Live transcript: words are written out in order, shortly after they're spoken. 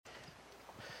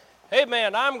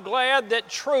Amen. I'm glad that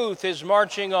truth is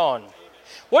marching on.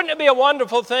 Wouldn't it be a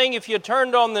wonderful thing if you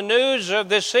turned on the news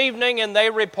this evening and they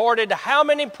reported how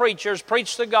many preachers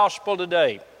preached the gospel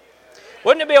today?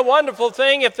 Wouldn't it be a wonderful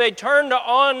thing if they turned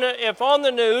on, if on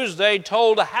the news they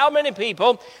told how many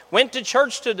people went to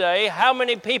church today, how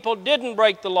many people didn't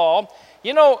break the law?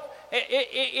 You know,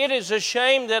 it is a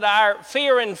shame that our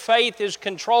fear and faith is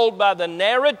controlled by the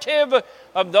narrative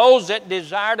of those that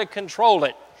desire to control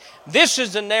it. This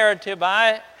is the narrative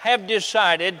I have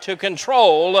decided to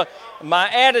control my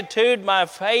attitude, my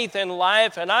faith in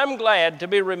life, and I'm glad to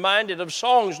be reminded of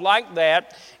songs like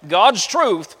that. God's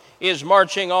truth is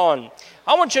marching on.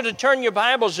 I want you to turn your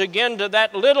Bibles again to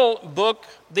that little book,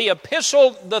 the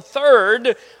epistle, the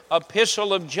third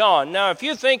epistle of John. Now, if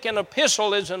you think an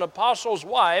epistle is an apostle's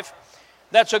wife,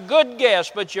 that's a good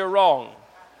guess, but you're wrong.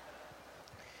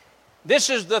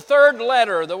 This is the third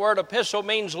letter. The word epistle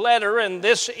means letter, and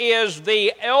this is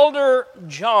the elder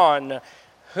John,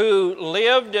 who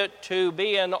lived to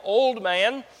be an old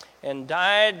man and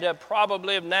died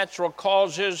probably of natural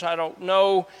causes, I don't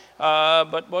know,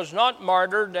 but was not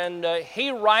martyred. And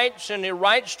he writes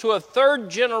to a third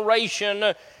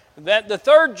generation that the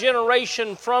third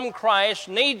generation from Christ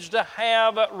needs to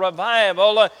have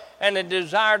revival and a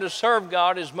desire to serve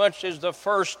God as much as the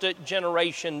first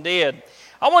generation did.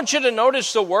 I want you to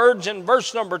notice the words in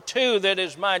verse number 2 that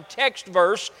is my text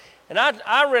verse, and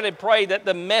I really pray that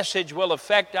the message will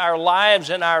affect our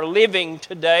lives and our living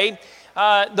today.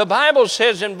 The Bible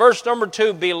says in verse number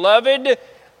 2, "Beloved,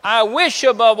 I wish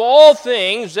above all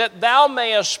things that thou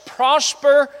mayest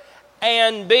prosper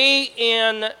and be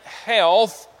in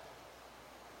health,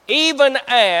 even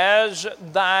as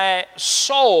thy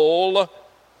soul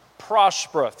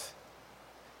prospereth."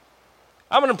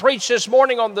 I'm going to preach this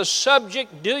morning on the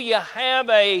subject, do you have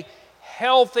a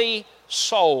healthy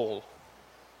soul?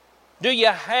 Do you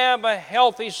have a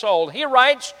healthy soul? He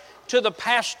writes to the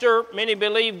pastor. Many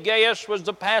believe Gaius was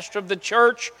the pastor of the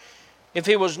church. If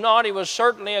he was not, he was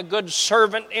certainly a good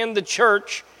servant in the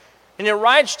church. And he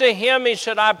writes to him, he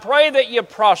said, "I pray that you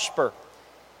prosper."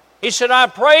 He said, "I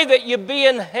pray that you be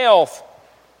in health."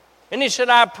 And he said,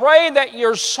 "I pray that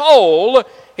your soul,"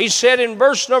 he said in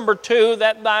verse number 2,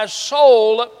 "that thy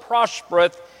soul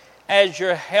prospereth as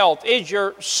your health." Is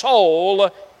your soul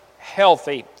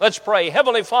healthy? Let's pray.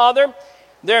 Heavenly Father,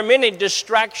 there are many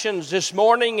distractions this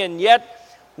morning, and yet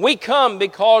we come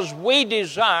because we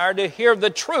desire to hear the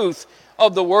truth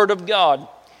of the Word of God.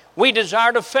 We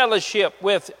desire to fellowship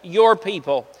with your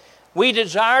people. We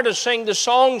desire to sing the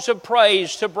songs of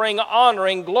praise to bring honor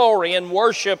and glory and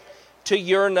worship to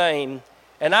your name.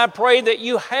 And I pray that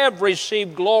you have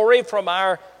received glory from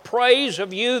our praise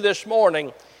of you this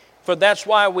morning, for that's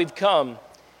why we've come.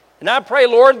 And I pray,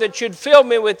 Lord, that you'd fill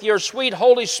me with your sweet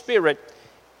Holy Spirit.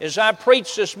 As I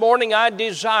preach this morning, I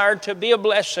desire to be a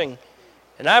blessing.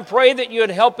 And I pray that you'd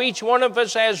help each one of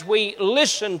us as we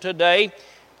listen today.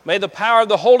 May the power of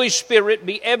the Holy Spirit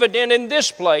be evident in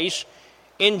this place.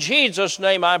 In Jesus'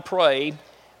 name I pray,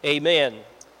 amen.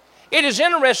 It is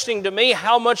interesting to me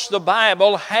how much the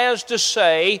Bible has to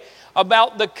say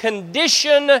about the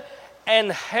condition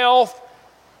and health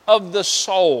of the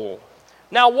soul.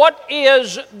 Now, what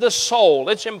is the soul?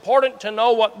 It's important to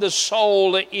know what the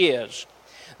soul is.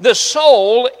 The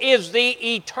soul is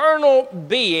the eternal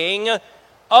being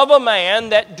of a man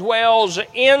that dwells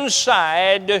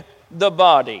inside the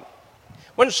body.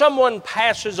 When someone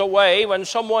passes away, when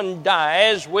someone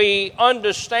dies, we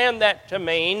understand that to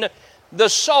mean the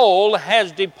soul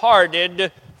has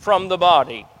departed from the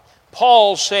body.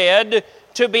 Paul said,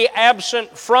 to be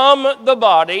absent from the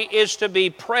body is to be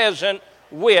present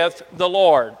with the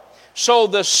Lord. So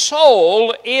the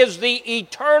soul is the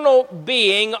eternal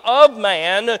being of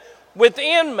man,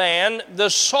 within man, the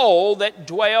soul that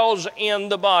dwells in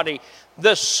the body.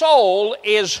 The soul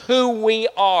is who we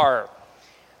are.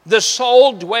 The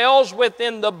soul dwells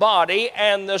within the body,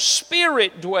 and the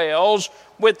spirit dwells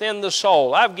within the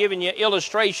soul. I've given you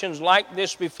illustrations like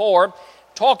this before,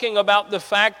 talking about the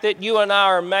fact that you and I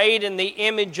are made in the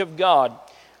image of God.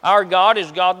 Our God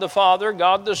is God the Father,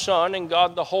 God the Son, and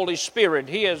God the Holy Spirit.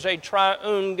 He is a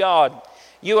triune God.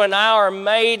 You and I are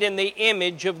made in the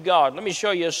image of God. Let me show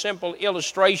you a simple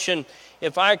illustration.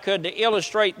 If I could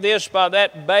illustrate this by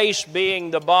that base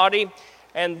being the body,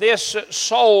 and this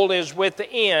soul is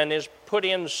within, is put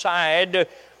inside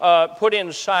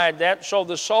that. So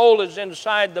the soul is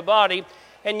inside the body,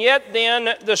 and yet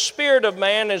then the spirit of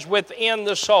man is within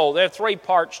the soul. There are three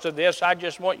parts to this. I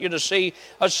just want you to see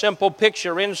a simple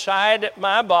picture. Inside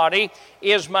my body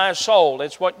is my soul.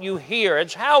 It's what you hear.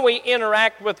 It's how we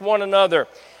interact with one another.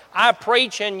 I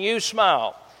preach and you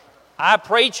smile. I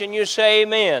preach and you say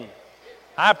amen.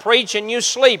 I preach and you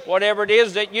sleep, whatever it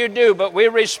is that you do, but we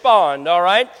respond, all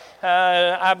right?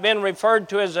 I've been referred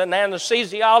to as an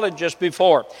anesthesiologist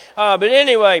before. But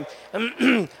anyway,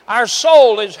 our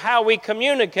soul is how we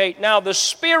communicate. Now, the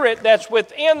spirit that's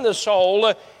within the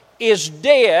soul is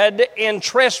dead in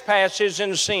trespasses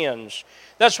and sins.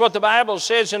 That's what the Bible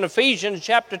says in Ephesians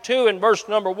chapter 2 and verse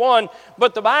number 1.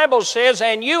 But the Bible says,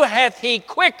 and you hath he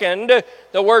quickened.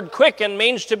 The word quicken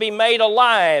means to be made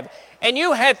alive. And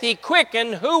you hath he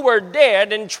quickened who were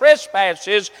dead in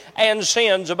trespasses and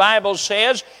sins. The Bible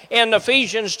says in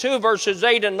Ephesians 2 verses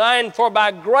 8 and 9, for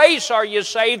by grace are you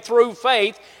saved through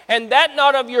faith, and that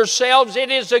not of yourselves,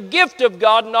 it is a gift of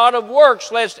God, not of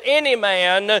works, lest any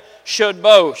man should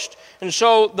boast. And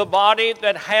so the body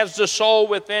that has the soul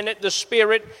within it, the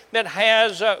spirit that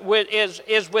has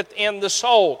is within the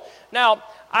soul. Now,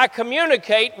 we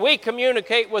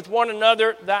communicate with one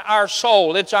another, our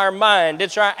soul. It's our mind,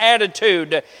 it's our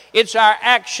attitude, it's our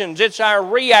actions, it's our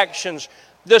reactions.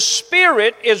 The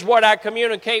spirit is what I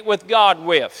communicate with God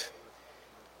with.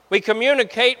 We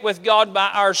communicate with God by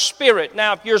our spirit.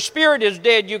 Now, if your spirit is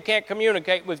dead, you can't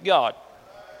communicate with God.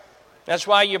 That's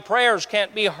why your prayers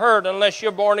can't be heard unless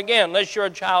you're born again, unless you're a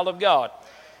child of God.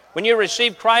 When you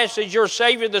receive Christ as your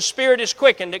Savior, the Spirit is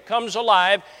quickened, it comes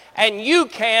alive, and you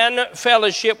can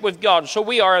fellowship with God. So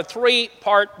we are a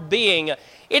three-part being.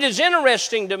 It is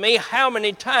interesting to me how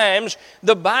many times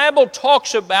the Bible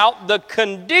talks about the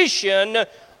condition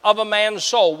of a man's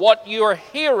soul, what you're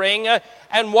hearing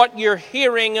and what you're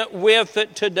hearing with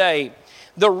today.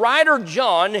 The writer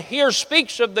John here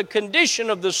speaks of the condition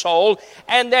of the soul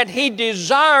and that he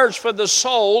desires for the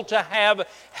soul to have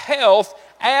health,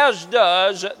 as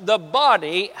does the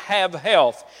body have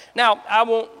health. Now, I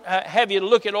won't have you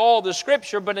look at all the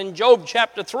scripture, but in Job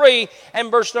chapter 3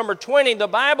 and verse number 20, the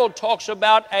Bible talks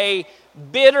about a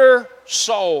bitter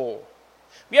soul.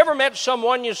 Have you ever met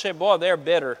someone you say, boy, they're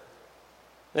bitter?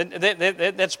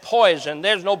 That's poison.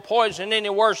 There's no poison any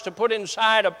worse to put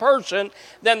inside a person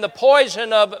than the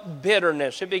poison of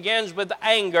bitterness. It begins with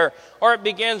anger, or it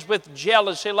begins with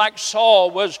jealousy. Like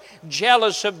Saul was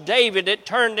jealous of David, it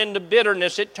turned into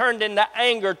bitterness. It turned into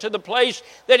anger to the place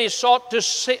that he sought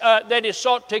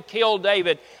to kill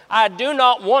David. I do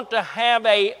not want to have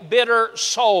a bitter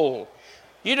soul.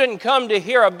 You didn't come to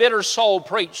hear a bitter soul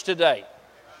preach today.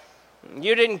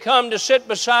 You didn't come to sit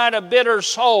beside a bitter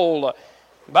soul.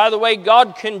 By the way,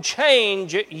 God can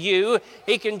change you.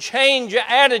 He can change your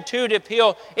attitude if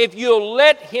you'll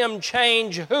let Him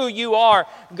change who you are.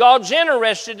 God's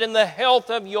interested in the health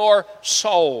of your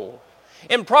soul.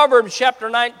 In Proverbs chapter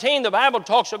 19, the Bible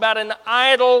talks about an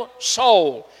idle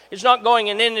soul. It's not going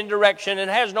in any direction. It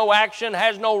has no action,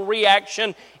 has no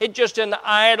reaction. It's just an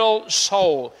idle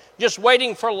soul, just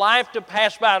waiting for life to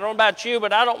pass by. I don't know about you,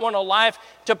 but I don't want a life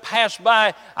to pass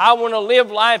by. I want to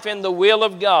live life in the will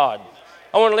of God.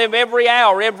 I want to live every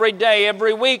hour, every day,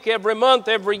 every week, every month,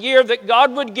 every year that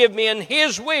God would give me in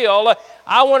His will.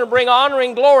 I want to bring honor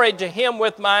and glory to Him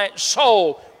with my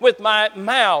soul, with my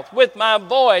mouth, with my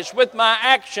voice, with my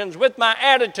actions, with my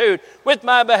attitude, with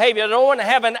my behavior. I don't want to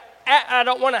have an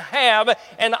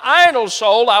idle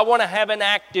soul. I want to have an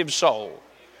active soul.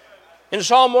 In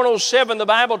Psalm 107, the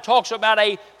Bible talks about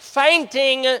a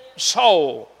fainting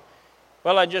soul.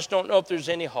 Well, I just don't know if there's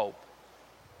any hope.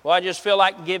 Well, I just feel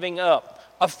like giving up.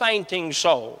 A fainting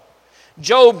soul.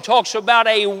 Job talks about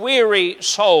a weary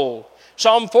soul.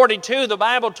 Psalm 42, the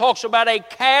Bible talks about a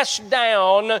cast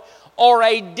down or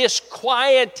a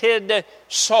disquieted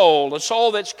soul, a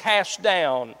soul that's cast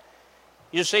down.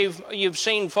 You see, you've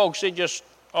seen folks that just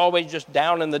always just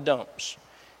down in the dumps.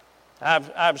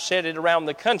 I've said it around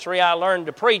the country. I learned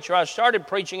to preach, or I started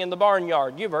preaching in the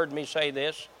barnyard. You've heard me say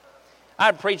this.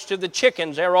 I'd preach to the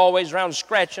chickens. They're always around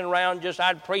scratching around.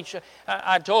 I'd preach.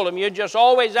 I told them, you're just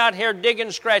always out here digging,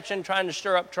 scratching, trying to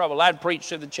stir up trouble. I'd preach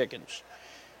to the chickens.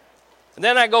 And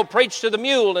then I'd go preach to the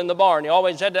mule in the barn. He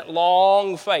always had that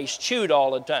long face, chewed all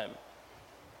the time.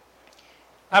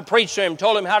 I preached to him,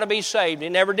 told him how to be saved. He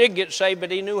never did get saved,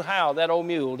 but he knew how. That old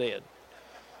mule did.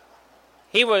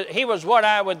 He was what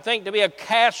I would think to be a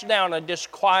cast down, a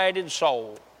disquieted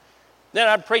soul. Then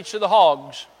I'd preach to the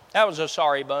hogs. That was a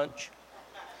sorry bunch.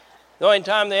 The only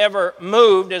time they ever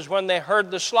moved is when they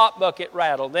heard the slop bucket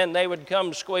rattle. Then they would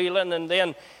come squealing, and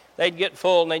then they'd get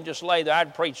full, and they'd just lay there.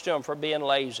 I'd preach to them for being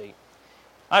lazy.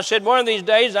 I said, one of these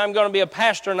days I'm going to be a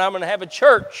pastor, and I'm going to have a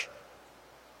church,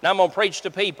 and I'm going to preach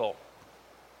to people.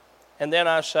 And then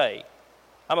I say,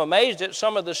 I'm amazed at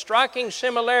some of the striking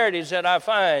similarities that I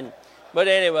find. But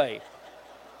anyway,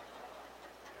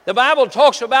 the Bible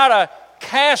talks about a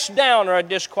cast down or a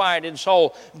disquieted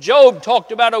soul. Job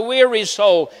talked about a weary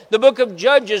soul. The book of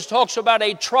Judges talks about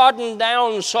a trodden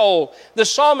down soul. The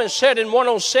psalmist said in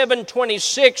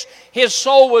 107:26, his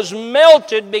soul was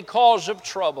melted because of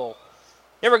trouble.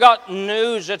 You ever got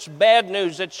news that's bad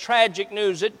news, that's tragic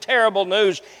news, that's terrible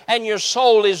news, and your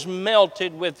soul is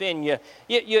melted within you?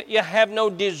 You have no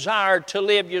desire to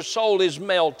live. Your soul is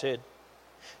melted.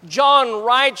 John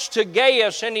writes to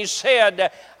Gaius and he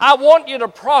said, I want you to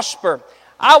prosper.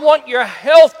 I want your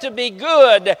health to be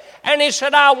good. And he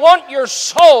said, I want your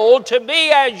soul to be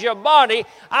as your body.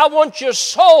 I want your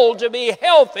soul to be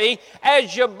healthy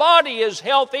as your body is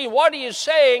healthy. What are you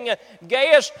saying,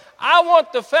 Gaius? I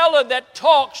want the fellow that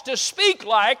talks to speak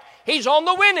like he's on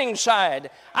the winning side.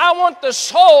 I want the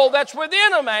soul that's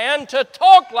within a man to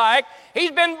talk like he's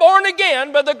been born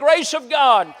again by the grace of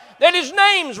God, that his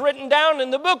name's written down in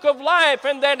the book of life,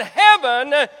 and that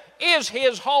heaven is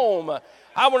his home.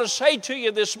 I want to say to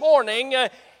you this morning,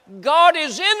 God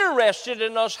is interested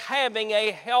in us having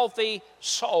a healthy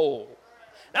soul.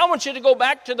 Now I want you to go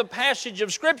back to the passage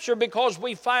of Scripture, because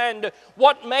we find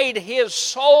what made his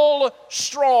soul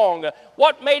strong,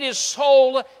 what made his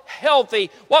soul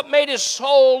healthy, what made his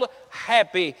soul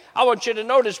happy. I want you to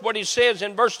notice what he says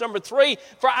in verse number 3.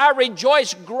 For I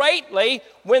rejoiced greatly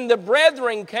when the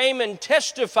brethren came and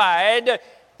testified.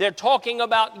 They're talking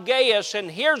about Gaius,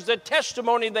 and here's the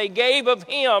testimony they gave of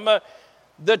him,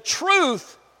 the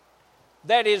truth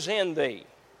that is in thee.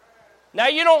 Now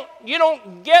you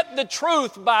don't get the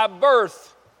truth by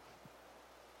birth.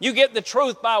 You get the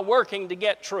truth by working to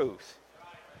get truth.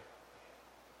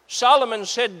 Solomon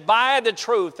said, buy the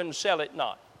truth and sell it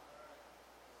not.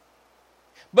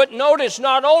 But notice,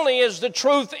 not only is the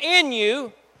truth in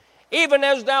you, even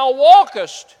as thou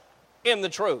walkest in the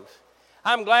truth.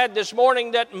 I'm glad this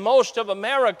morning that most of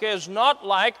America is not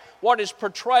like what is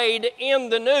portrayed in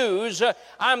the news.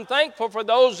 I'm thankful for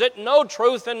those that know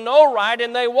truth and know right,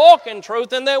 and they walk in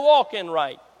truth and they walk in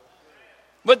right.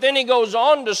 But then he goes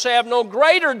on to say, I have no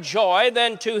greater joy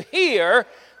than to hear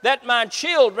that my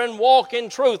children walk in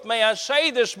truth. May I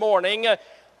say this morning,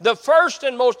 the first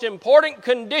and most important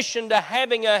condition to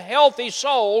having a healthy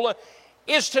soul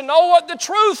is to know what the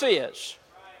truth is.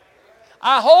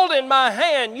 I hold in my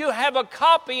hand, you have a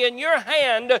copy in your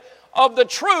hand of the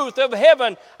truth of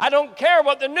heaven. I don't care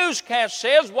what the newscast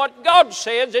says, what God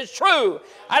says is true.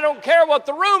 I don't care what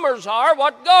the rumors are,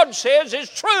 what God says is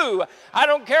true. I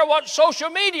don't care what social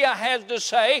media has to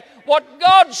say, what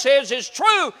God says is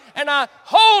true. And I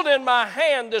hold in my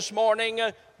hand this morning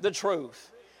the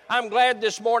truth. I'm glad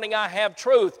this morning I have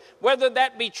truth. Whether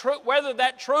that be true, whether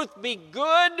that truth be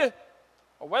good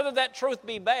or whether that truth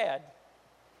be bad,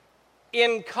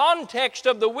 in context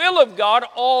of the will of God,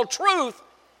 all truth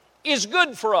is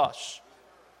good for us.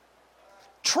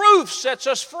 Truth sets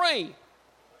us free.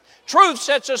 Truth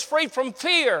sets us free from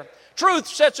fear. Truth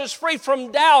sets us free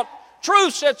from doubt.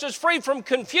 Truth sets us free from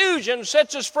confusion,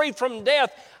 sets us free from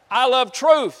death. I love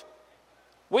truth.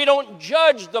 We don't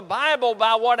judge the Bible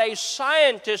by what a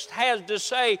scientist has to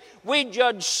say. We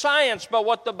judge science by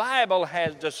what the Bible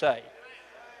has to say.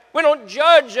 We don't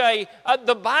judge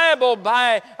the Bible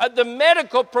by the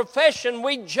medical profession.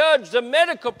 We judge the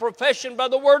medical profession by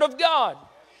the Word of God.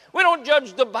 We don't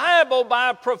judge the Bible by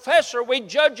a professor. We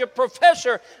judge a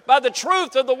professor by the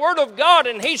truth of the Word of God.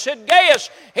 And he said, Gaius,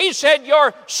 he said,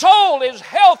 your soul is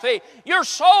healthy. Your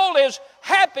soul is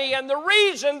happy. And the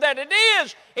reason that it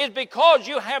is because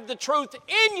you have the truth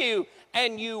in you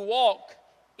and you walk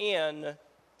in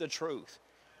the truth.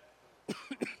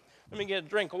 Let me get a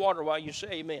drink of water while you say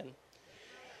amen.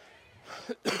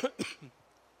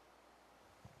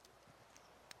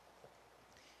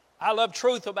 I love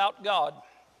truth about God.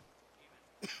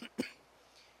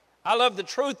 I love the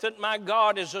truth that my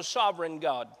God is a sovereign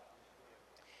God.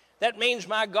 That means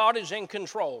my God is in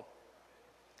control.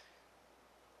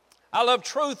 I love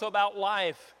truth about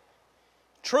life,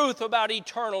 truth about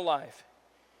eternal life.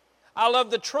 I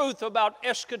love the truth about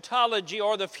eschatology,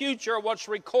 or the future, what's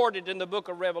recorded in the book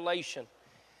of Revelation.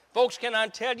 Folks, can I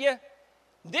tell you,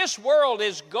 this world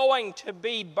is going to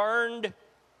be burned.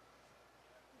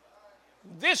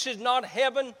 This is not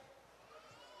heaven.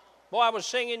 Boy, I was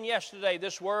singing yesterday,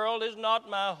 this world is not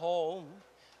my home.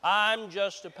 I'm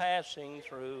just a passing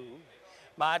through.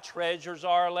 My treasures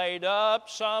are laid up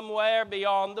somewhere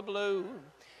beyond the blue.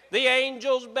 The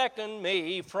angels beckon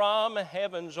me from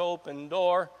heaven's open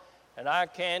door, and I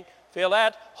can't feel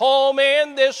at home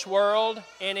in this world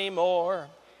anymore.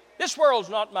 This world's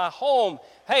not my home.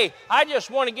 Hey, I just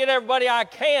want to get everybody I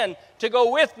can to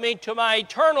go with me to my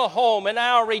eternal home and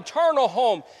our eternal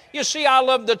home. You see, I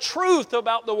love the truth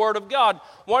about the Word of God.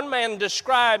 One man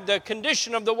described the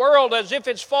condition of the world as if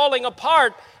it's falling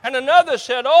apart, and another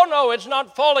said, oh no, it's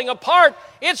not falling apart,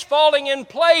 it's falling in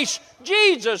place.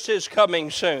 Jesus is coming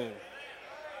soon.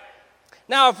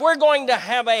 Now, if we're going to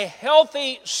have a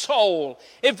healthy soul,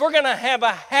 if we're going to have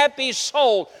a happy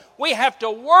soul, we have to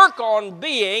work on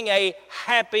being a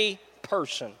happy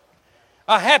person.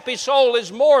 A happy soul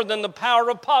is more than the power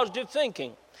of positive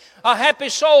thinking. A happy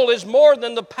soul is more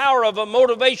than the power of a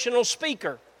motivational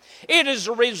speaker. It is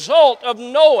a result of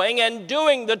knowing and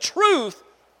doing the truth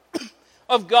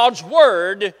of God's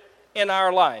Word in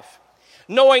our life.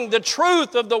 Knowing the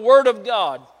truth of the Word of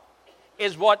God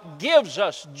is what gives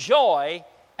us joy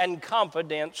and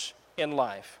confidence in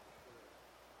life.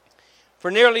 For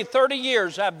nearly 30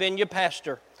 years, I've been your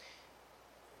pastor.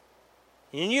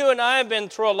 And you and I have been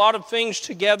through a lot of things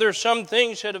together. Some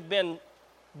things that have been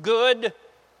good,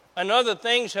 and other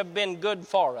things have been good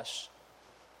for us.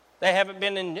 They haven't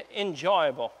been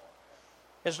enjoyable.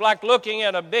 It's like looking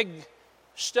at a big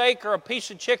steak or a piece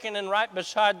of chicken and right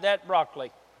beside that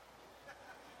broccoli.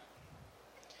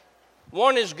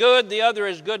 One is good, the other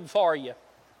is good for you.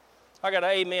 I got an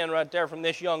amen right there from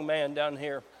this young man down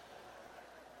here.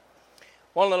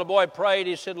 One little boy prayed,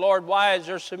 he said, Lord, why is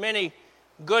there so many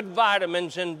good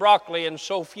vitamins in broccoli and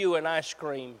so few in ice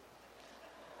cream?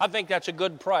 I think that's a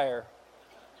good prayer.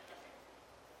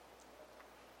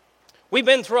 We've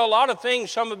been through a lot of things.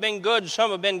 Some have been good,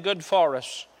 some have been good for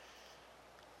us.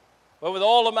 But with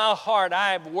all of my heart,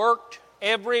 I have worked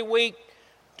every week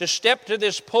to step to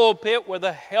this pulpit with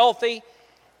a healthy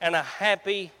and a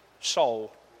happy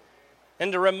soul.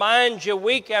 And to remind you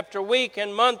week after week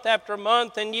and month after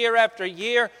month and year after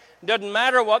year, doesn't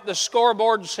matter what the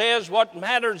scoreboard says, what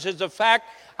matters is the fact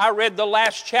I read the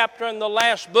last chapter in the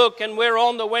last book and we're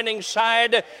on the winning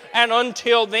side. And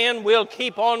until then, we'll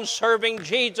keep on serving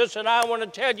Jesus. And I want to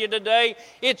tell you today,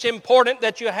 it's important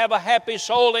that you have a happy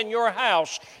soul in your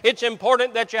house. It's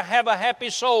important that you have a happy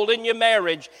soul in your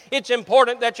marriage. It's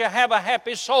important that you have a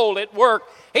happy soul at work.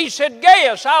 He said,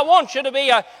 Gaius, I want you to be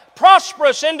a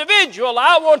prosperous individual.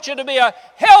 I want you to be a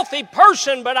healthy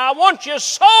person, but I want your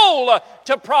soul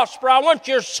to prosper. I want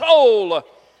your soul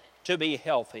to be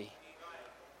healthy.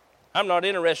 I'm not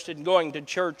interested in going to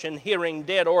church and hearing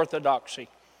dead orthodoxy.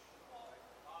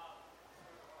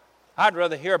 I'd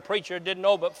rather hear a preacher who didn't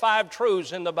know but 5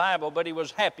 truths in the Bible, but he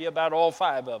was happy about all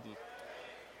 5 of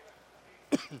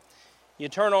them. You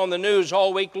turn on the news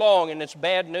all week long and it's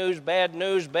bad news, bad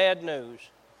news, bad news.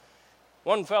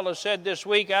 One fellow said this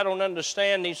week, I don't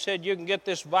understand, he said you can get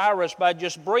this virus by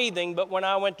just breathing, but when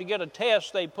I went to get a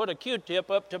test, they put a Q-tip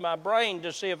up to my brain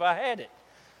to see if I had it.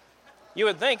 You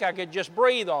would think I could just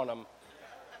breathe on them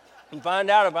and find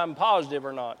out if I'm positive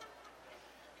or not.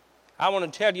 I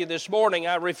want to tell you this morning,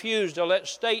 I refuse to let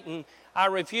Satan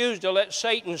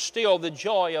steal the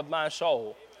joy of my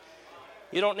soul.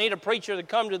 You don't need a preacher to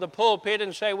come to the pulpit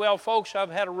and say, well, folks, I've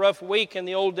had a rough week and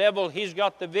the old devil, he's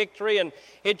got the victory and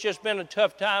it's just been a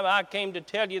tough time. I came to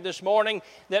tell you this morning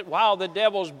that while the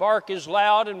devil's bark is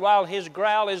loud and while his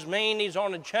growl is mean, he's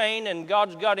on a chain and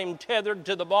God's got him tethered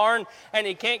to the barn and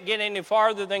he can't get any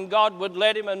farther than God would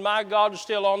let him, and my God's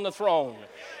still on the throne.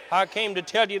 I came to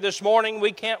tell you this morning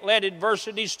we can't let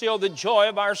adversity steal the joy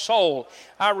of our soul.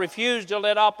 I refuse to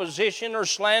let opposition or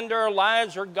slander or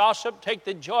lies or gossip take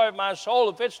the joy of my soul.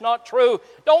 If it's not true,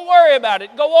 don't worry about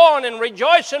it. Go on and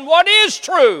rejoice in what is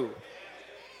true.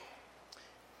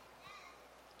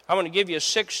 I'm going to give you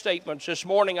 6 statements this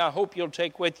morning I hope you'll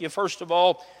take with you. First of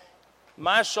all,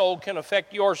 my soul can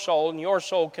affect your soul and your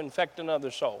soul can affect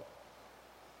another soul.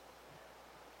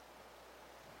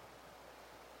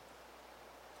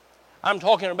 I'm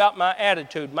talking about my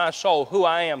attitude, my soul, who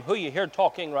I am, who you hear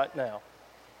talking right now.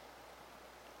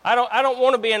 I don't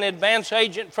want to be an advance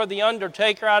agent for the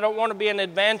Undertaker. I don't want to be an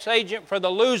advance agent for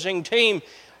the losing team.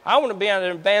 I want to be an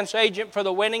advance agent for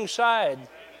the winning side.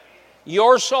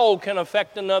 Your soul can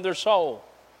affect another soul.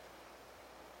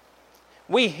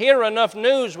 We hear enough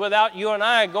news without you and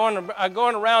I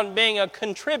going around being a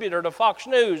contributor to Fox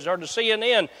News or to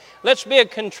CNN. Let's be a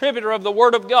contributor of the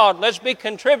Word of God. Let's be a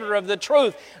contributor of the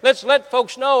truth. Let's let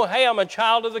folks know, hey, I'm a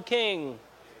child of the King.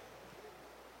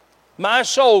 My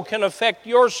soul can affect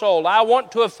your soul. I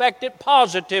want to affect it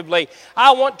positively.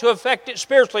 I want to affect it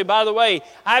spiritually. By the way,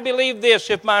 I believe this,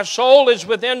 if my soul is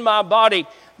within my body,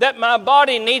 that my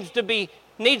body needs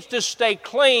to stay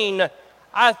clean.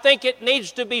 I think it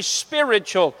needs to be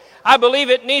spiritual. I believe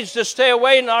it needs to stay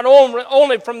away not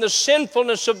only from the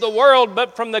sinfulness of the world,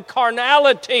 but from the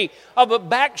carnality of a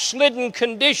backslidden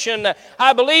condition.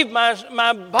 I believe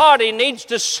my body needs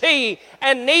to see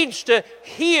and needs to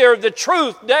hear the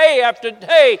truth day after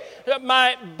day.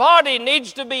 My body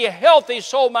needs to be healthy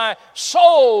so my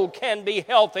soul can be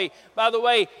healthy. By the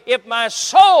way, if my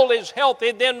soul is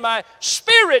healthy, then my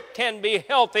spirit can be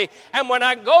healthy. And when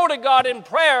I go to God in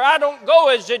prayer, I don't go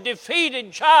as a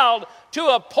defeated child to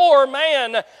a poor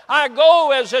man. I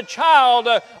go as a child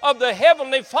of the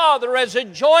Heavenly Father, as a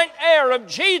joint heir of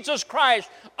Jesus Christ,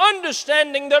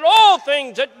 understanding that all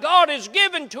things that God has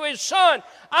given to His Son,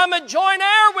 I'm a joint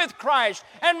heir with Christ.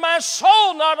 And my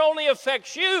soul not only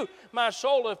affects you, my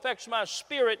soul affects my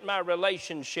spirit, my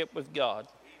relationship with God.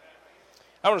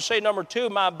 I want to say number 2,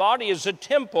 my body is a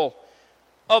temple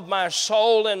of my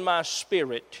soul and my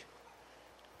spirit.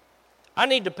 I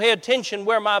need to pay attention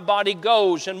where my body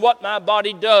goes and what my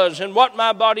body does and what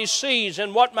my body sees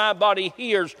and what my body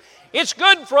hears. It's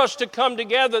good for us to come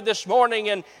together this morning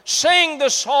and sing the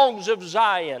songs of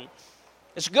Zion.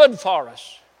 It's good for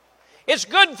us. It's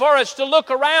good for us to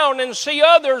look around and see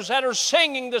others that are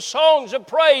singing the songs of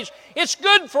praise. It's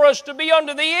good for us to be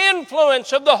under the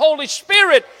influence of the Holy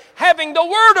Spirit, having the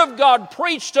Word of God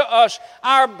preached to us.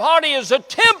 Our body is a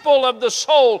temple of the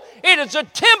soul. It is a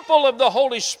temple of the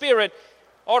Holy Spirit.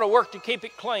 Ought to work to keep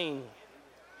it clean.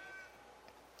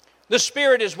 The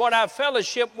Spirit is what I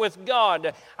fellowship with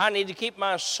God. I need to keep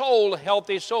my soul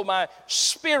healthy so my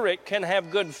spirit can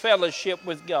have good fellowship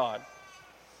with God.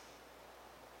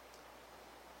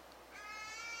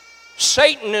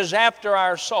 Satan is after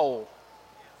our soul.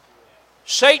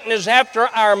 Satan is after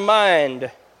our mind.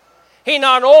 He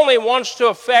not only wants to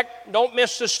affect, don't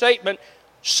miss the statement,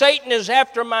 Satan is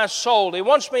after my soul. He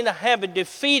wants me to have a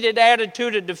defeated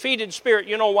attitude, a defeated spirit.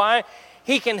 You know why?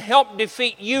 He can help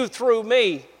defeat you through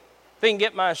me if he can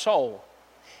get my soul.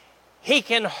 He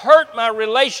can hurt my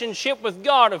relationship with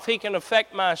God if he can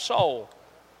affect my soul.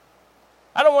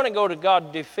 I don't want to go to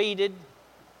God defeated.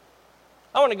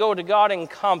 I want to go to God in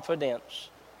confidence.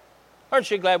 Aren't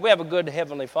you glad we have a good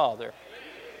Heavenly Father?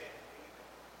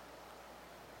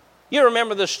 You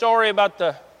remember the story about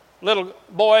the little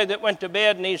boy that went to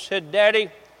bed and he said, Daddy,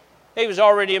 he was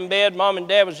already in bed, Mom and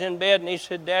Dad was in bed, and he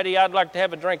said, Daddy, I'd like to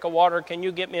have a drink of water. Can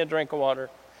you get me a drink of water?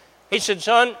 He said,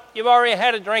 Son, you've already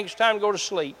had a drink. It's time to go to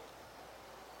sleep.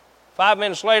 5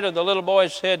 minutes later, the little boy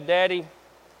said, Daddy,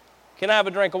 can I have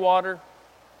a drink of water?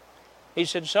 He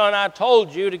said, Son, I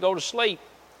told you to go to sleep.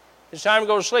 It's time to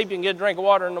go to sleep. You can get a drink of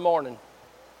water in the morning.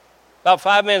 About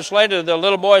 5 minutes later, the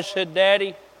little boy said,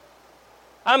 Daddy,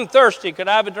 I'm thirsty. Could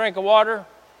I have a drink of water?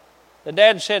 The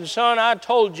dad said, Son, I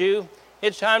told you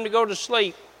it's time to go to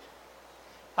sleep.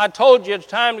 I told you it's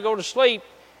time to go to sleep.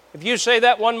 If you say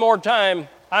that one more time,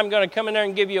 I'm going to come in there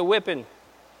and give you a whipping.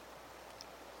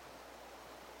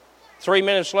 3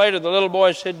 minutes later, the little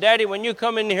boy said, Daddy, when you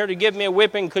come in here to give me a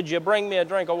whipping, could you bring me a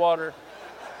drink of water?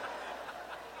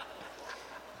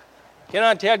 Can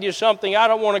I tell you something? I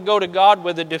don't want to go to God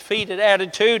with a defeated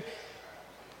attitude.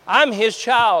 I'm His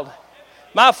child.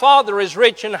 My Father is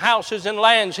rich in houses and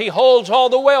lands. He holds all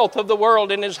the wealth of the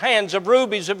world in His hands, of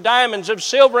rubies, of diamonds, of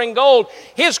silver and gold.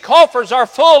 His coffers are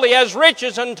full. He has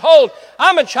riches untold.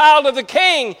 I'm a child of the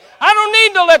King. I don't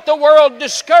need to let the world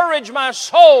discourage my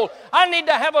soul. I need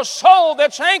to have a soul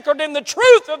that's anchored in the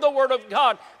truth of the Word of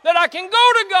God, that I can go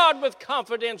to God with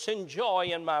confidence and joy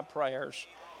in my prayers.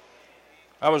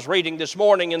 I was reading this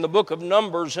morning in the book of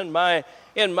Numbers in my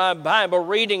Bible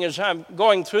reading as I'm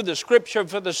going through the Scripture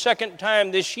for the second time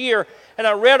this year, and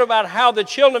I read about how the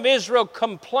children of Israel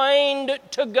complained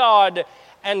to God,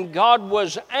 and God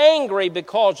was angry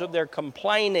because of their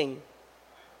complaining.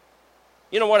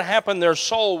 You know what happened? Their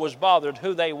soul was bothered,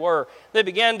 who they were. They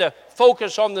began to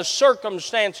focus on the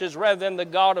circumstances rather than the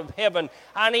God of heaven.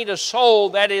 I need a soul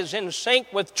that is in sync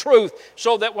with truth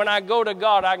so that when I go to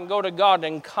God, I can go to God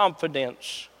in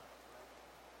confidence.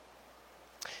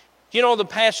 You know the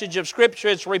passage of Scripture,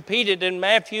 it's repeated in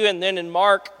Matthew and then in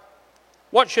Mark.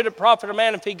 What should it profit a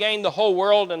man if he gain the whole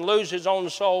world and lose his own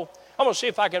soul? I'm going to see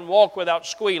if I can walk without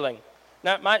squealing.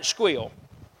 Now, it might squeal.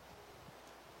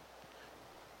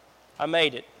 I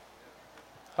made it.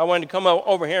 I wanted to come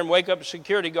over here and wake up a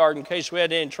security guard in case we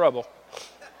had any trouble.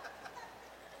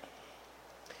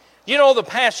 You know the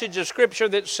passage of Scripture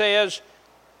that says,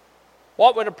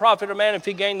 what would it profit a man if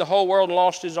he gained the whole world and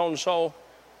lost his own soul?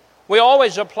 We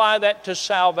always apply that to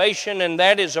salvation, and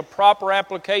that is a proper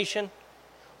application.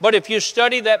 But if you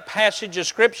study that passage of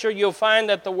Scripture, you'll find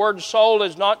that the word soul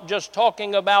is not just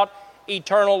talking about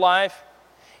eternal life.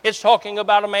 It's talking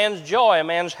about a man's joy, a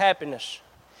man's happiness.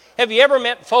 Have you ever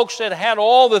met folks that had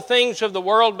all the things of the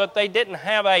world, but they didn't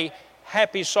have a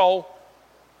happy soul?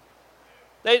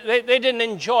 They didn't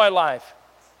enjoy life.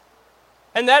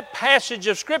 And that passage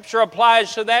of Scripture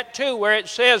applies to that too, where it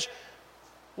says,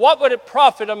 what would it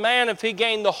profit a man if he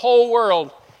gained the whole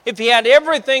world? If he had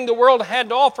everything the world had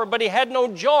to offer, but he had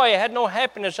no joy, had no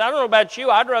happiness. I don't know about you,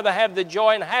 I'd rather have the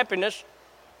joy and happiness.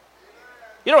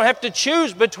 You don't have to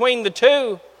choose between the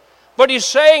two. But he's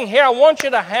saying here, I want you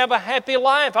to have a happy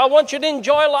life. I want you to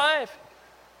enjoy life.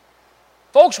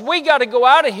 Folks, we got to go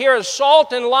out of here as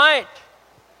salt and light.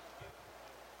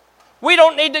 We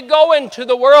don't need to go into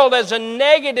the world as a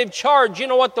negative charge. You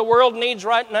know what the world needs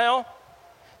right now?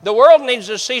 The world needs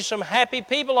to see some happy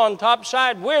people on top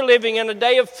side. We're living in a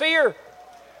day of fear.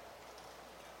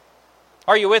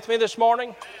 Are you with me this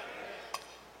morning?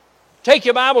 Take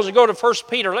your Bibles and go to 1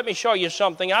 Peter. Let me show you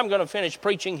something. I'm going to finish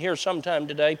preaching here sometime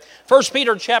today. 1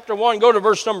 Peter chapter 1, go to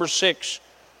verse number 6.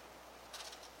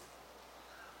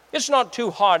 It's not too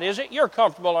hot, is it? You're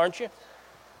comfortable, aren't you?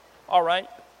 All right.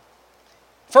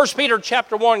 1 Peter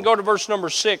chapter 1, go to verse number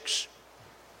 6.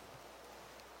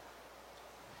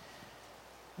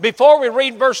 Before we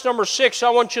read verse number 6,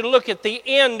 I want you to look at the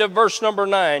end of verse number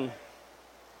 9.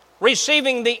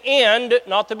 Receiving the end,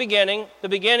 not the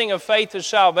beginning of faith is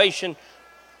salvation.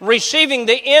 Receiving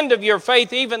the end of your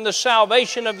faith, even the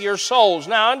salvation of your souls.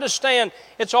 Now, I understand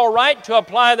it's all right to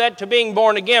apply that to being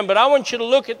born again, but I want you to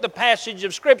look at the passage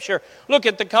of Scripture. Look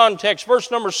at the context.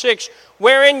 Verse number 6,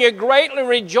 wherein you greatly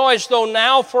rejoice, though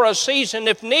now for a season,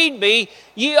 if need be,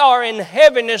 ye are in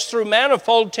heaviness through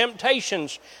manifold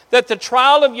temptations, that the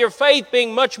trial of your faith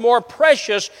being much more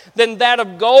precious than that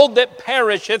of gold that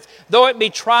perisheth, though it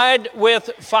be tried with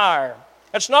fire.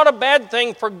 It's not a bad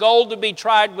thing for gold to be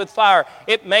tried with fire.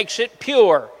 It makes it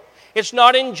pure. It's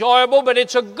not enjoyable, but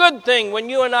it's a good thing when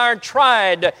you and I are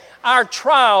tried. Our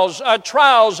trials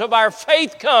of our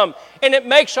faith come, and it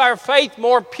makes our faith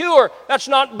more pure. That's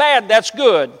not bad, that's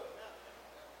good.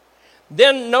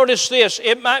 Then notice this,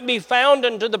 it might be found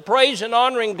unto the praise and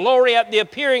honor and glory at the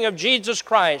appearing of Jesus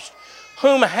Christ,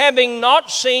 whom having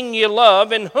not seen ye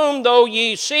love, in whom though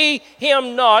ye see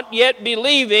him not, yet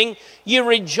believing, ye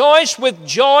rejoice with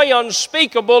joy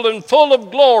unspeakable and full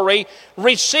of glory,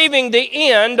 receiving the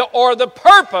end or the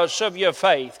purpose of your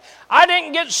faith. I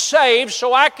didn't get saved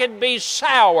so I could be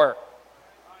sour.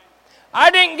 I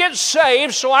didn't get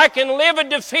saved so I can live a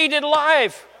defeated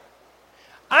life.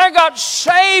 I got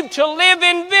saved to live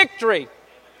in victory.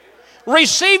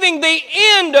 Receiving the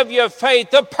end of your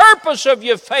faith, the purpose of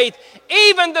your faith,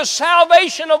 even the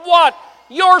salvation of what?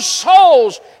 Your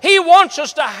souls. He wants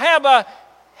us to have a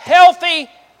healthy,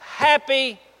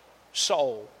 happy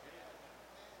soul.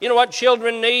 You know what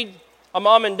children need? A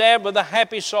mom and dad with a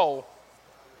happy soul.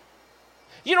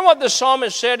 You know what the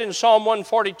psalmist said in Psalm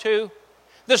 142?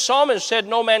 The psalmist said,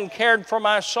 no man cared for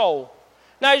my soul.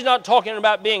 Now he's not talking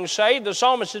about being saved. The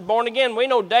psalmist is born again. We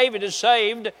know David is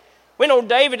saved. We know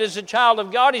David is a child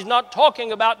of God. He's not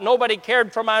talking about nobody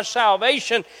cared for my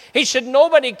salvation. He said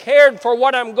nobody cared for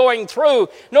what I'm going through.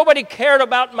 Nobody cared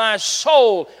about my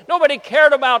soul. Nobody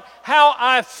cared about how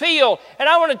I feel. And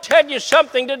I want to tell you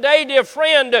something today, dear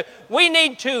friend. We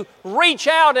need to reach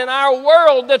out in our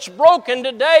world that's broken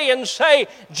today and say,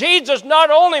 Jesus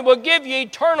not only will give you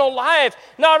eternal life,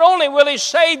 not only will He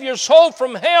save your soul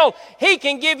from hell, He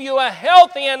can give you a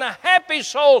healthy and a happy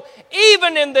soul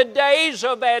even in the days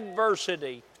of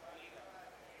adversity.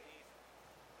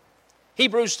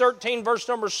 Hebrews 13, verse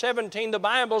number 17, the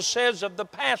Bible says of the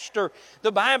pastor,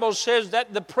 the Bible says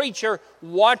that the preacher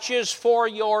watches for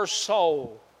your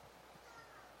soul.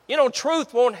 You know,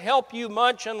 truth won't help you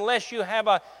much unless you have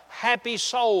a happy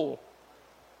soul.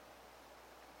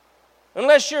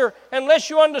 Unless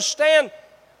you understand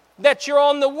that you're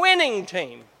on the winning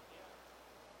team.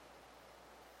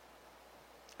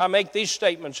 I make these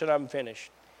statements and I'm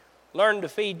finished. Learn to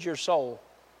feed your soul.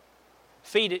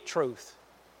 Feed it truth.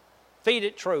 Feed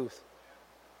it truth.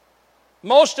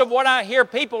 Most of what I hear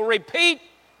people repeat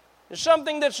is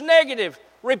something that's negative.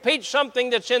 Repeat something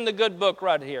that's in the good book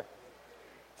right here.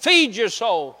 Feed your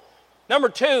soul. Number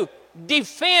 2,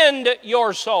 defend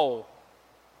your soul.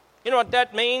 You know what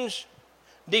that means?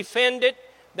 Defend it.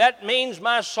 That means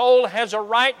my soul has a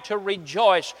right to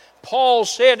rejoice. Paul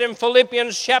said in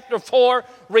Philippians chapter 4,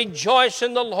 rejoice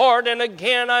in the Lord. And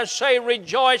again I say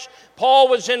rejoice. Paul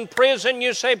was in prison.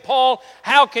 You say, Paul,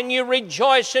 how can you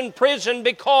rejoice in prison?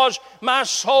 Because my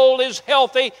soul is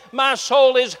healthy. My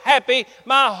soul is happy.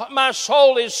 My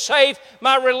soul is safe.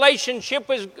 My relationship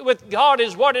with God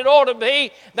is what it ought to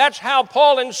be. That's how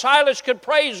Paul and Silas could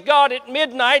praise God at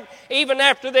midnight, even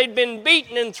after they'd been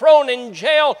beaten and thrown in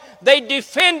jail. They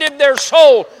defended their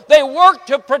soul. They worked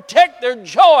to protect their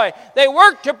joy. They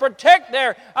worked to protect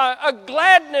their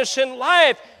gladness in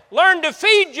life. Learn to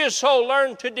feed your soul.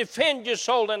 Learn to defend your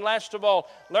soul. And last of all,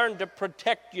 learn to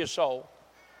protect your soul.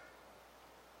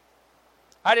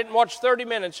 I didn't watch 30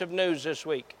 minutes of news this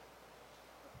week.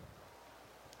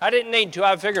 I didn't need to.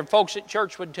 I figured folks at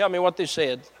church would tell me what they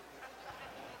said.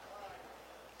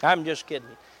 I'm just kidding.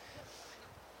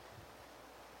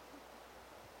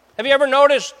 Have you ever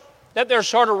noticed that they're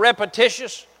sort of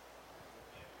repetitious?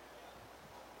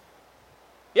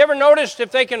 You ever noticed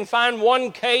if they can find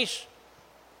one case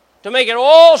to make it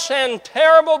all sound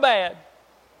terrible bad?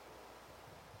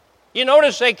 You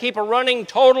notice they keep a running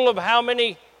total of how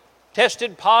many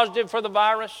tested positive for the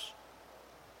virus?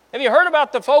 Have you heard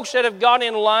about the folks that have got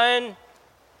in line?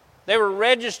 They were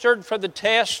registered for the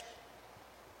test.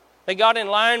 They got in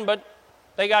line, but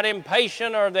they got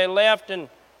impatient or they left and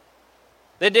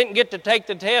they didn't get to take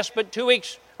the test. But 2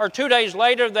 weeks or 2 days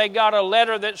later, they got a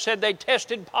letter that said they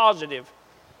tested positive.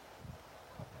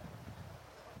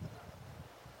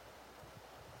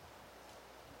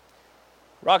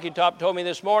 Rocky Top told me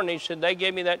this morning, he said, they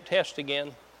gave me that test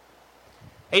again.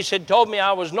 He said, told me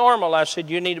I was normal. I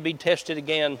said, you need to be tested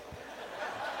again.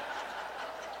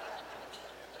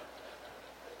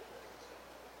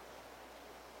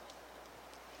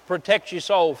 Protect your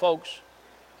soul, folks.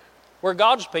 We're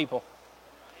God's people.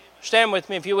 Stand with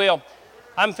me if you will.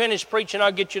 I'm finished preaching.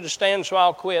 I'll get you to stand, so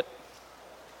I'll quit.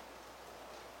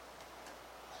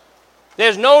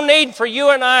 There's no need for you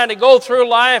and I to go through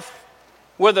life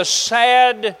with a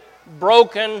sad,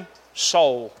 broken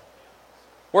soul.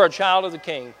 We're a child of the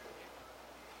King.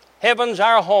 Heaven's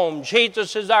our home.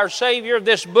 Jesus is our Savior.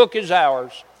 This book is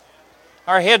ours.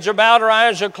 Our heads are bowed, our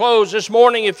eyes are closed. This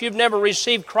morning, if you've never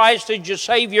received Christ as your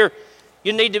Savior,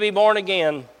 you need to be born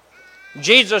again.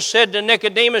 Jesus said to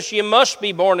Nicodemus, you must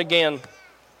be born again.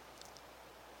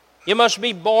 You must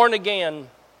be born again.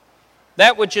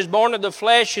 That which is born of the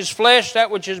flesh is flesh. That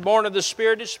which is born of the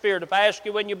Spirit is spirit. If I ask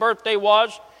you when your birthday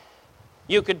was,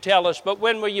 you could tell us. But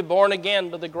when were you born again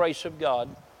by the grace of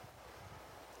God?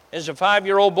 As a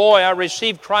 5-year-old boy, I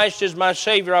received Christ as my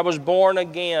Savior. I was born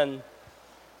again.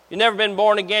 You've never been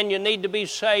born again. You need to be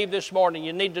saved this morning.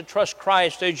 You need to trust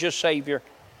Christ as your Savior.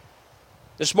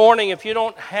 This morning, if you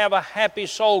don't have a happy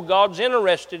soul, God's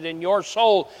interested in your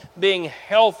soul being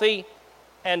healthy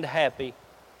and happy.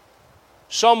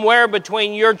 Somewhere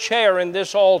between your chair and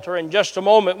this altar, in just a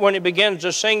moment when He begins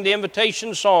to sing the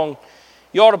invitation song,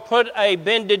 you ought to put a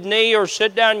bended knee or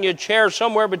sit down in your chair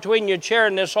somewhere between your chair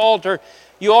and this altar.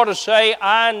 You ought to say,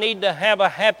 I need to have a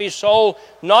happy soul,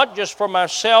 not just for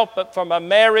myself, but for my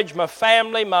marriage, my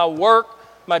family, my work,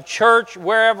 my church,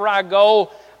 wherever I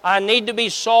go. I need to be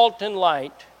salt and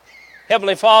light.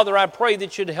 Heavenly Father, I pray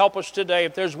that You'd help us today.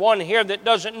 If there's one here that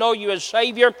doesn't know You as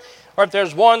Savior, or if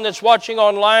there's one that's watching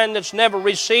online that's never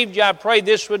received You, I pray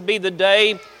this would be the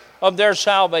day of their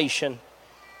salvation.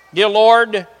 Dear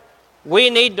Lord, we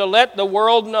need to let the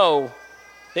world know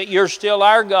that You're still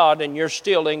our God and You're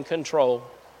still in control.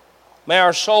 May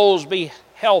our souls be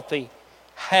healthy,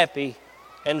 happy,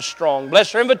 and strong.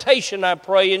 Bless our invitation, I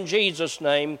pray, in Jesus'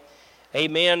 name.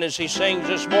 Amen. As he sings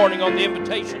this morning on the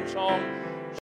invitation song.